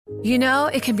You know,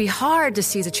 it can be hard to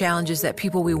see the challenges that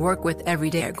people we work with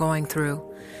every day are going through.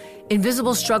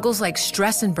 Invisible struggles like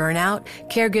stress and burnout,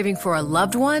 caregiving for a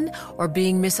loved one, or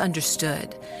being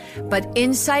misunderstood. But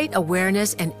insight,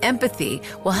 awareness, and empathy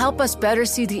will help us better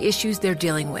see the issues they're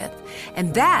dealing with.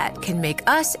 And that can make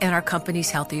us and our companies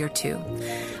healthier too.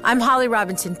 I'm Holly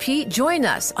Robinson Peete. Join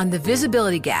us on The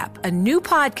Visibility Gap, a new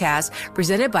podcast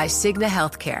presented by Cigna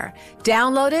Healthcare.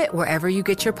 Download it wherever you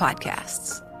get your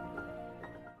podcasts.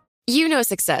 You know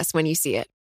success when you see it.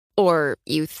 Or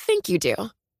you think you do.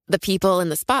 The people in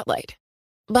the spotlight.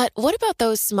 But what about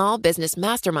those small business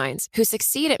masterminds who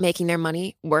succeed at making their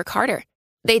money work harder?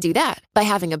 They do that by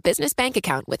having a business bank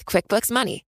account with QuickBooks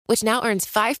Money, which now earns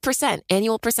 5%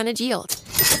 annual percentage yield.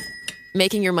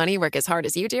 Making your money work as hard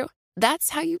as you do?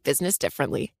 That's how you business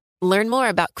differently. Learn more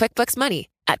about QuickBooks Money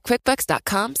at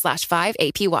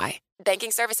quickbooks.com/5APY.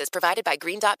 Banking services provided by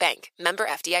Green Dot Bank. Member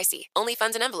FDIC. Only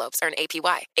funds and envelopes earn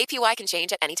APY. APY can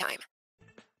change at any time.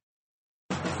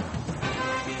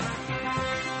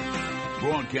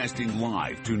 Broadcasting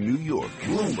live to New York,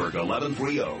 Bloomberg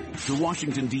 1130. To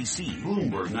Washington, D.C.,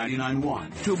 Bloomberg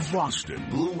 99.1. To Boston,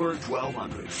 Bloomberg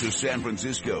 1200. To San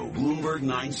Francisco, Bloomberg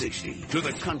 960. To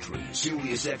the country,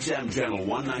 Sirius XM Channel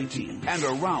 119. And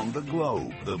around the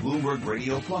globe, the Bloomberg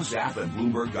Radio Plus app and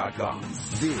Bloomberg.com.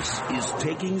 This is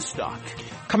Taking Stock.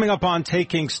 Coming up on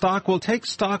Taking Stock, we'll take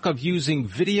stock of using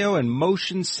video and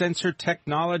motion sensor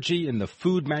technology in the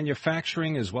food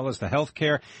manufacturing as well as the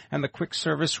healthcare and the quick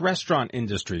service restaurant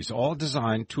industries, all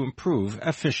designed to improve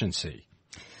efficiency.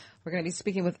 We're going to be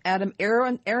speaking with Adam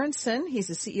Aronson. He's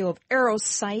the CEO of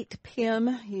Arrowsight PIM.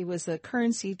 He was a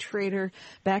currency trader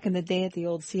back in the day at the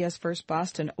old CS First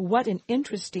Boston. What an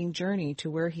interesting journey to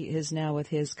where he is now with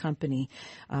his company.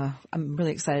 I'm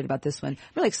really excited about this one.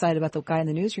 Really excited about the guy in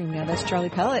the newsroom now. That's Charlie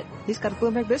Pellet. He's got a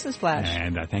Bloomberg Business Flash.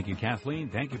 And thank you, Kathleen.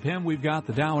 Thank you, Pim. We've got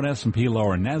the Dow and S&P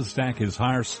lower. NASDAQ is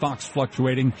higher. Stocks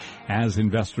fluctuating as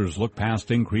investors look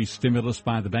past increased stimulus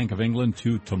by the Bank of England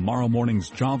to tomorrow morning's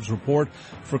jobs report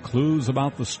for clues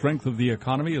about the strength of the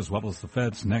economy as well as the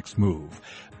Fed's next move.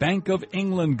 Bank of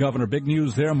England Governor, big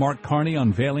news there, Mark Carney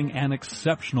unveiling an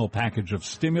exceptional package of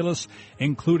stimulus,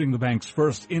 including the bank's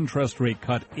first interest rate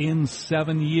cut in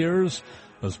 7 years,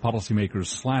 as policymakers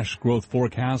slash growth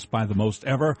forecasts by the most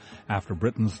ever after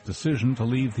Britain's decision to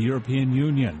leave the European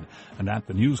Union. And at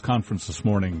the news conference this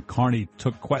morning, Carney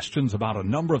took questions about a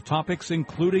number of topics,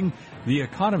 including the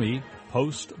economy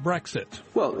post-Brexit.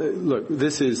 Well, look,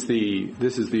 this is the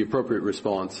appropriate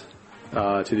response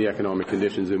to the economic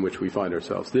conditions in which we find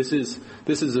ourselves. This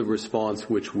is a response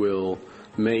which will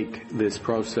make this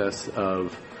process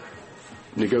of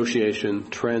negotiation,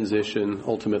 transition,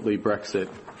 ultimately Brexit.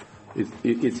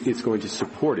 It's going to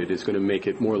support it. It's going to make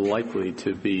it more likely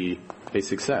to be a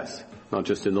success, not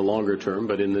just in the longer term,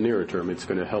 but in the nearer term. It's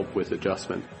going to help with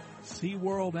adjustment.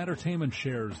 SeaWorld Entertainment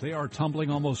shares, they are tumbling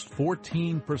almost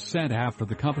 14% after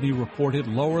the company reported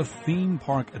lower theme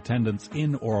park attendance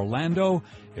in Orlando.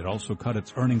 It also cut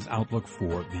its earnings outlook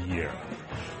for the year.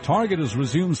 Target has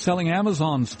resumed selling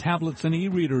Amazon's tablets and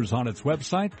e-readers on its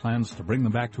website, plans to bring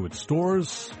them back to its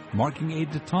stores, marking a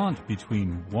detente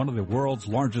between one of the world's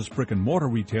largest brick-and-mortar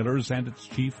retailers and its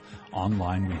chief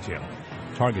online retailer.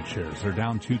 Target shares are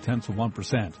down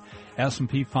 0.2%.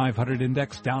 S&P 500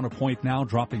 index down a point now,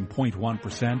 dropping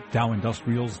 0.1%. Dow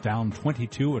Industrials down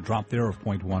 22, a drop there of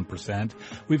 0.1%.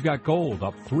 We've got gold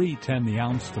up 3.10 the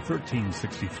ounce to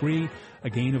 13.63, a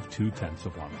gain of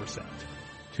 0.2%.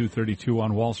 2:32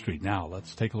 on Wall Street. Now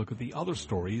let's take a look at the other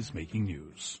stories making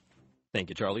news. Thank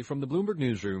you, Charlie. From the Bloomberg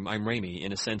Newsroom, I'm Ramy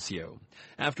Inocencio.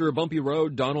 After a bumpy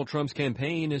road, Donald Trump's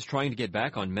campaign is trying to get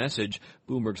back on message.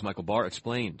 Bloomberg's Michael Barr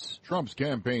explains. Trump's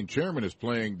campaign chairman is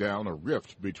playing down a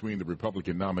rift between the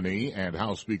Republican nominee and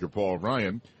House Speaker Paul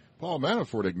Ryan. Paul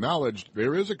Manafort acknowledged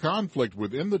there is a conflict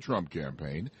within the Trump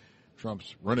campaign.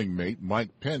 Trump's running mate,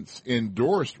 Mike Pence,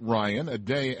 endorsed Ryan a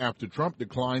day after Trump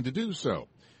declined to do so.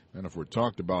 Manafort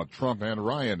talked about Trump and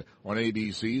Ryan on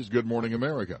ABC's Good Morning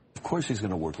America. Of course he's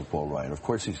going to work with Paul Ryan. Of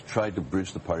course he's tried to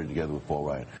bridge the party together with Paul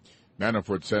Ryan.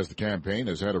 Manafort says the campaign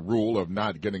has had a rule of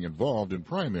not getting involved in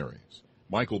primaries.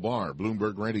 Michael Barr,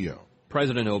 Bloomberg Radio.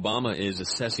 President Obama is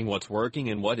assessing what's working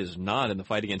and what is not in the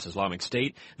fight against Islamic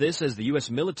State. This as the U.S.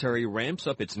 military ramps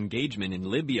up its engagement in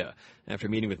Libya. After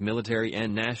meeting with military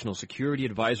and national security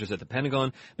advisors at the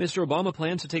Pentagon, Mr. Obama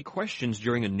plans to take questions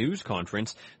during a news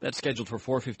conference that's scheduled for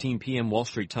 4:15 p.m. Wall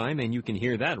Street time, and you can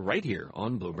hear that right here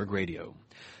on Bloomberg Radio.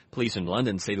 Police in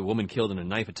London say the woman killed in a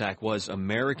knife attack was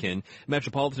American.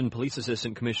 Metropolitan Police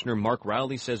Assistant Commissioner Mark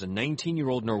Rowley says a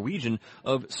 19-year-old Norwegian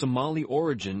of Somali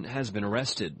origin has been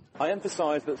arrested. I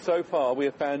emphasise that so far we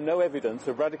have found no evidence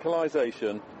of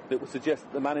radicalisation that would suggest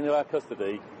that the man in our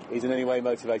custody is in any way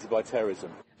motivated by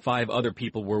terrorism. 5 other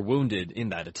people were wounded in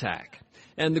that attack.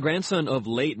 And the grandson of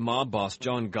late mob boss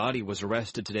John Gotti was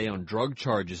arrested today on drug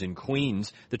charges in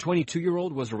Queens. The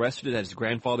 22-year-old was arrested at his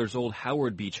grandfather's old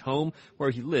Howard Beach home, where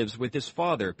he lives with his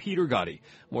father, Peter Gotti.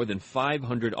 More than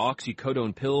 500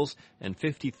 oxycodone pills and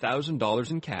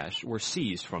 $50,000 in cash were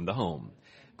seized from the home.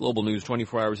 Global News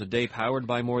 24 hours a day, powered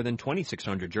by more than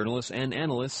 2,600 journalists and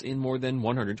analysts in more than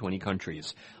 120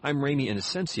 countries. I'm Ramey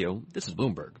Inocencio. This is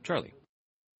Bloomberg. Charlie.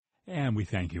 And we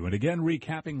thank you. And again,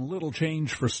 recapping little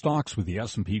change for stocks with the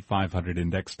S&P 500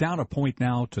 index down a point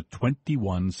now to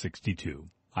 2162.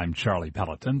 I'm Charlie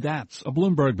Pelleton. That's a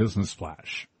Bloomberg Business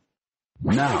Flash.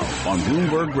 Now on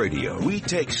Bloomberg Radio, we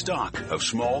take stock of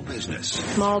small business.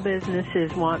 Small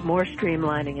businesses want more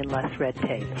streamlining and less red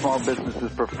tape. Small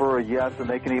businesses prefer a yes, and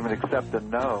they can even accept a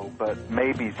no, but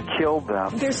maybes kill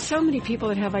them. There's so many people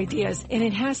that have ideas, and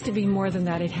it has to be more than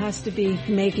that. It has to be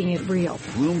making it real.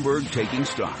 Bloomberg Taking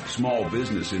Stock, small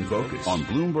business in focus on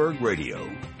Bloomberg Radio.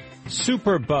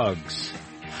 Superbugs,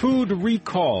 food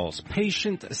recalls,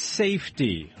 patient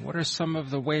safety. What are some of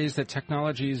the ways that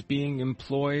technology is being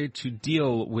employed to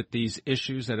deal with these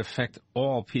issues that affect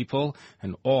all people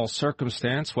and all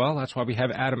circumstance? Well, that's why we have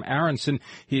Adam Aronson.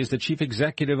 He is the chief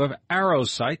executive of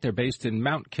Arrowsight. They're based in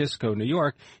Mount Kisco, New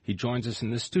York. He joins us in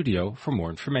the studio for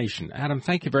more information. Adam,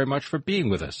 thank you very much for being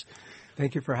with us.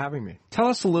 Thank you for having me. Tell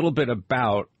us a little bit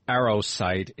about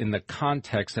Arrowsight in the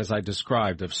context, as I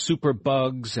described, of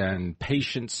superbugs and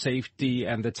patient safety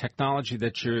and the technology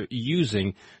that you're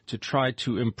using to try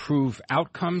to improve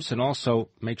outcomes and also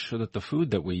make sure that the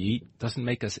food that we eat doesn't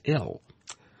make us ill.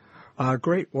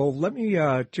 Great. Well, let me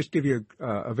just give you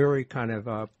a very kind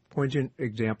of poignant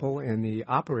example in the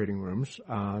operating rooms.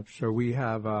 So we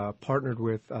have partnered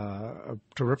with a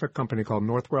terrific company called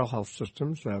Northwell Health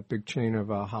Systems, a big chain of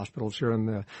hospitals here in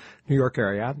the New York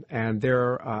area, and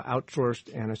they're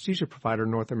outsourced anesthesia provider,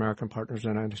 North American Partners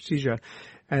in Anesthesia.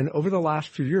 And over the last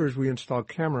few years, we installed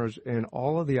cameras in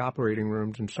all of the operating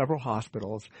rooms in several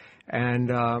hospitals,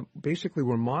 and basically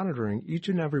we're monitoring each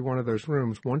and every one of those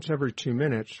rooms once every 2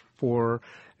 minutes for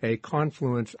a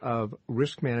confluence of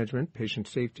risk management, patient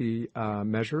safety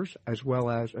measures, as well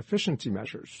as efficiency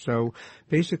measures. So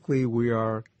basically we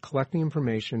are collecting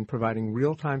information, providing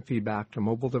real-time feedback to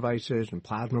mobile devices and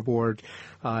plasma boards,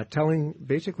 telling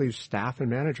basically staff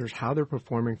and managers how they're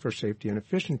performing for safety and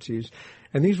efficiencies.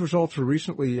 And these results were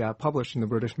recently published in the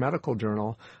British Medical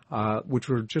Journal, which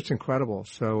were just incredible.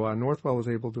 So Northwell was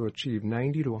able to achieve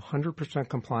 90 to 100%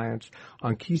 compliance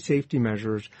on key safety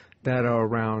measures that are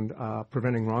around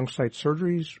preventing wrong site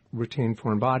surgeries, retained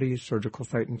foreign bodies, surgical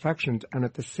site infections, and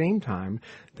at the same time,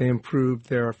 they improved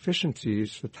their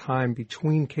efficiencies, the time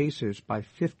between cases, by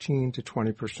 15 to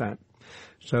 20%.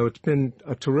 So it's been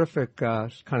a terrific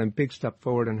kind of big step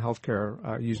forward in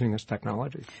healthcare using this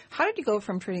technology. How did you go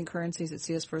from trading currencies at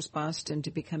CS First Boston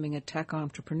to becoming a tech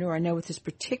entrepreneur? I know with this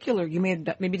particular, you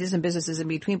made maybe some businesses in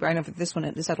between, but I know for this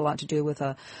one, this had a lot to do with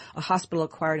a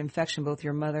hospital-acquired infection. Both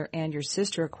your mother and your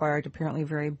sister acquired apparently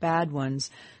very bad ones.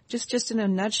 Just in a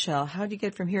nutshell, how did you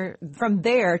get from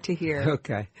there to here?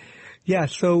 Okay. Yeah,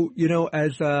 so,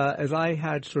 as I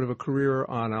had sort of a career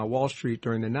on Wall Street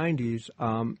during the 90s,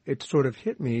 it sort of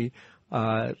hit me,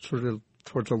 sort of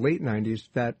towards the late 90s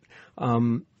that,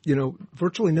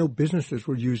 virtually no businesses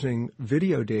were using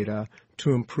video data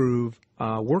to improve,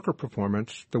 worker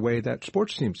performance the way that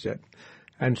sports teams did.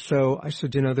 And so I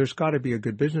said, there's got to be a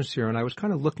good business here. And I was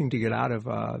kind of looking to get out of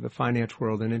the finance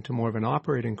world and into more of an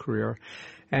operating career.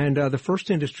 And the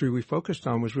first industry we focused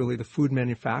on was really the food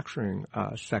manufacturing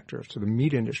sector, so the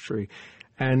meat industry.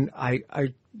 And I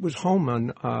was home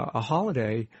on a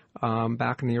holiday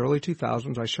back in the early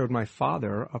 2000s. I showed my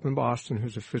father up in Boston,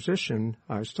 who's a physician,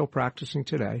 still practicing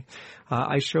today.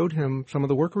 I showed him some of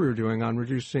the work we were doing on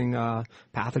reducing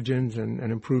pathogens and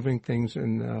improving things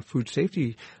in the food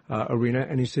safety arena.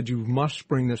 And he said, you must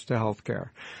bring this to healthcare.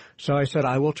 So I said,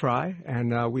 I will try.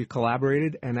 And we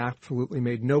collaborated and absolutely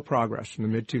made no progress in the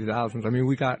mid-2000s. I mean,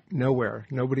 we got nowhere.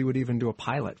 Nobody would even do a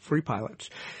pilot, free pilots.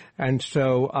 And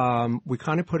so we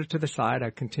kind of put it to the side.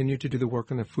 I continued to do the work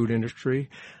in the food industry.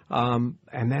 And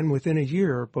then within a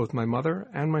year, both my mother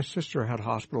and my sister had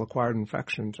hospital-acquired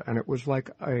infections, and it was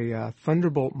like a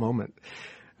thunderbolt moment.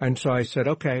 And so I said,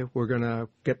 okay, we're going to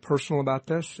get personal about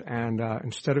this. And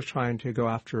instead of trying to go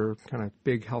after kind of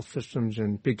big health systems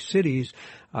in big cities,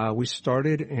 we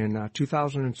started in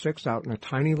 2006 out in a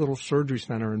tiny little surgery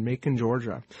center in Macon,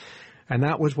 Georgia. And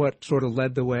that was what sort of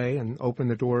led the way and opened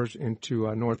the doors into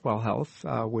Northwell Health,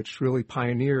 which really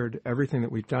pioneered everything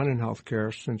that we've done in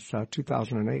healthcare since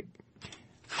 2008.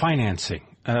 Financing.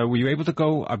 Were you able to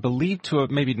go, I believe, to a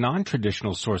maybe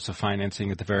non-traditional source of financing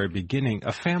at the very beginning,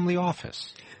 a family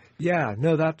office? Yeah,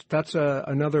 no, that's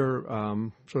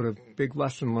another sort of big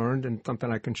lesson learned, and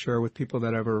something I can share with people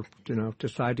that ever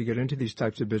decide to get into these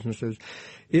types of businesses.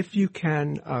 If you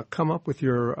can come up with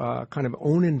your kind of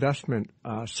own investment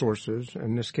sources,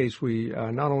 in this case we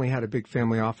not only had a big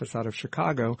family office out of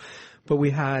Chicago, but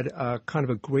we had kind of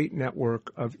a great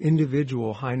network of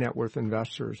individual high net worth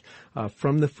investors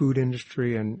from the food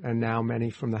industry and now many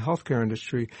from the healthcare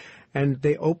industry. And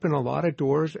they open a lot of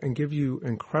doors and give you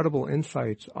incredible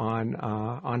insights on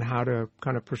how to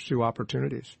kind of pursue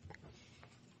opportunities.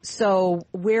 So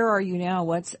where are you now?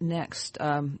 What's next?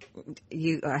 I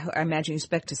imagine you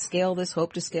expect to scale this,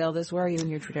 hope to scale this. Where are you in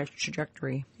your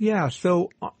trajectory? Yeah,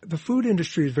 so the food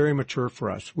industry is very mature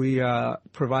for us. We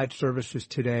provide services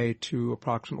today to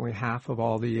approximately half of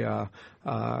all the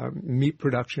meat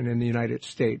production in the United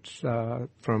States,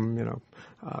 from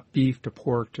beef to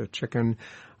pork to chicken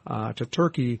to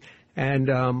turkey.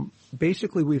 And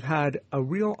basically we've had a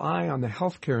real eye on the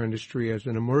healthcare industry as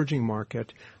an emerging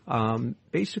market,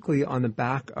 basically on the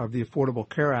back of the Affordable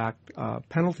Care Act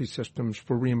penalty systems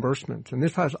for reimbursement. And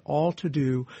this has all to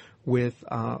do with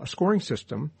a scoring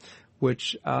system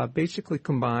which basically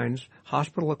combines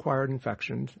hospital-acquired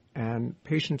infections and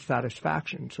patient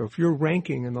satisfaction. So if you're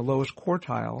ranking in the lowest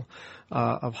quartile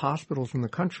of hospitals in the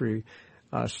country,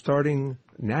 starting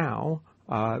now,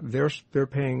 they're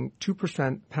paying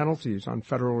 2% penalties on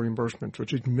federal reimbursements,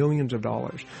 which is millions of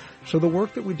dollars. So the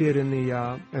work that we did in the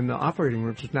operating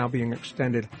rooms is now being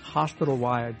extended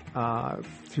hospital-wide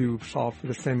to solve for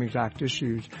the same exact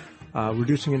issues,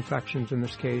 reducing infections in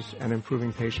this case and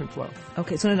improving patient flow.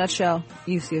 Okay, so in a nutshell,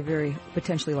 you see a very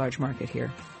potentially large market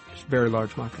here. It's a very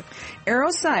large market.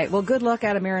 Arrowsight. Well, good luck,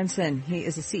 Adam Aronson. He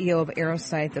is the CEO of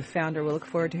Arrowsight, the founder. We'll look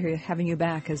forward to having you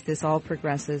back as this all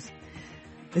progresses.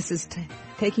 This is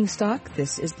Taking Stock.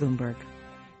 This is Bloomberg.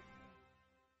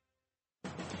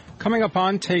 Coming up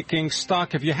on Taking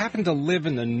Stock, if you happen to live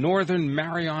in the Northern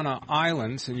Mariana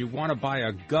Islands and you want to buy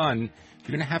a gun, you're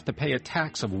going to have to pay a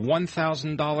tax of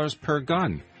 $1,000 per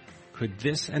gun. Could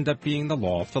this end up being the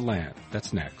law of the land?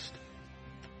 That's next.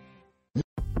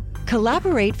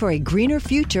 Collaborate for a greener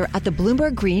future at the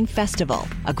Bloomberg Green Festival,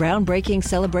 a groundbreaking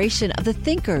celebration of the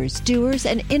thinkers, doers,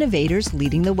 and innovators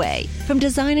leading the way. From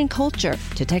design and culture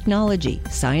to technology,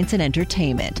 science, and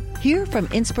entertainment. Hear from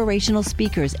inspirational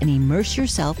speakers and immerse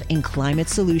yourself in climate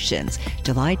solutions.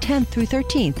 July 10th through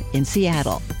 13th in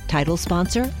Seattle. Title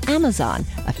sponsor, Amazon.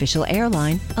 Official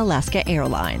airline, Alaska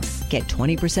Airlines. Get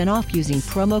 20% off using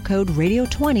promo code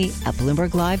radio20 at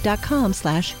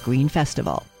BloombergLive.com/Green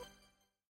Festival.